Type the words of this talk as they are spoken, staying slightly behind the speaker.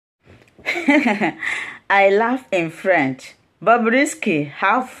I laugh in French. Bobrisky,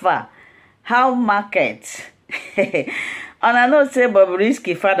 how far? How market? And I know say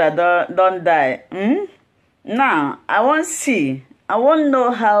Bobrisky father don't die. Now, I want see. I want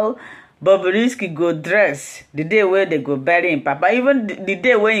know how Bobrisky go dress the day where they go bury him papa. Even the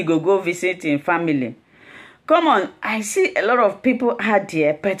day when he go visit him family. Come on, I see a lot of people out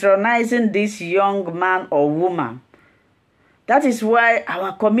there patronizing this young man or woman. That is why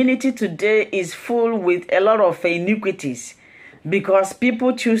our community today is full with a lot of iniquities. Because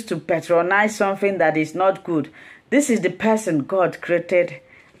people choose to patronize something that is not good. This is the person God created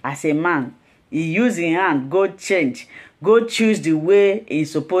as a man. He used his hand, go change. Go choose the way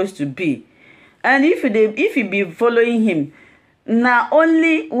he's supposed to be. And if you be following him, now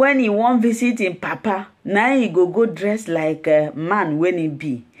only when he won't visit him papa, now he go dress like a man when he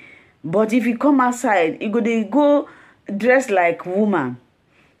be. But if he come outside, he go dress like woman.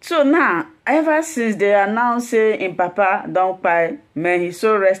 So now, ever since they announced say in papa don't cry, may he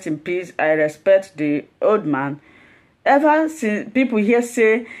so rest in peace, I respect the old man. Ever since people here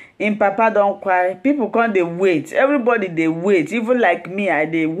say in papa don't cry, people come they wait. Everybody they wait. Even like me,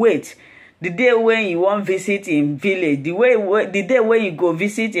 they wait. The day when you won't visit in village, the day when you go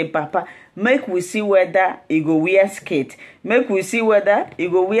visit in papa, make we see whether you go wear skate. Make we see whether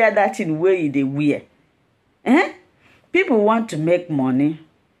you go wear that in way they wear. People want to make money.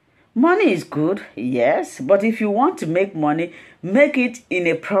 Money is good, yes, but if you want to make money, make it in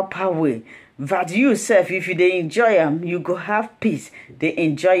a proper way. That you self, if they enjoy them, you go have peace. They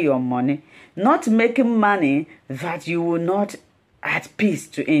enjoy your money. Not making money that you will not at peace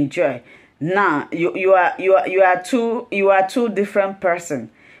to enjoy. Now you are two different person.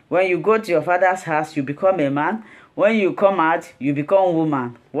 When you go to your father's house, you become a man. When you come out, you become a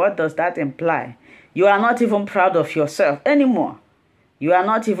woman. What does that imply? You are not even proud of yourself anymore. You are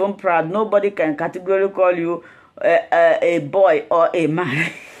not even proud. Nobody can categorically call you a boy or a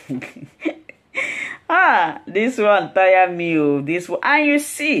man. This one tire me. This one, and you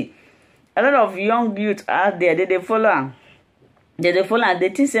see a lot of young youth out there. They follow. They follow and they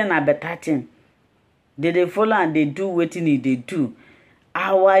think say na better thing. They follow and they do what they do.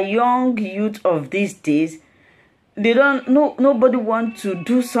 Our young youth of these days, they don't. Nobody want to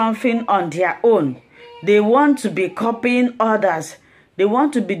do something on their own. They want to be copying others. They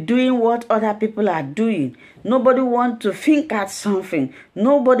want to be doing what other people are doing. Nobody want to think at something.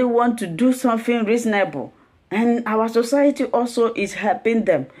 Nobody want to do something reasonable. And our society also is helping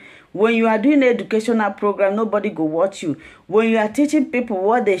them. When you are doing an educational program, nobody will watch you. When you are teaching people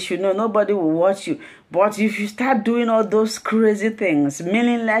what they should know, nobody will watch you. But if you start doing all those crazy things,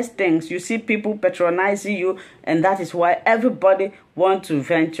 meaningless things, you see people patronizing you, and that is why everybody wants to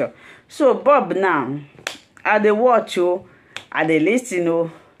venture. So, Bob, now, are they watch you? Are they listen?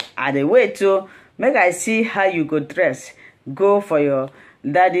 Are they wait to make I see how you go dress? Go for your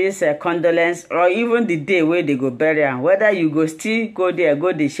daddy's condolence, or even the day where they go bury am. Whether you go still go there,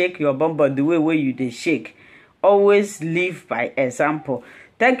 go they shake your bum, but the way where you they shake. Always live by example.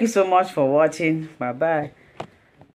 Thank you so much for watching. Bye bye.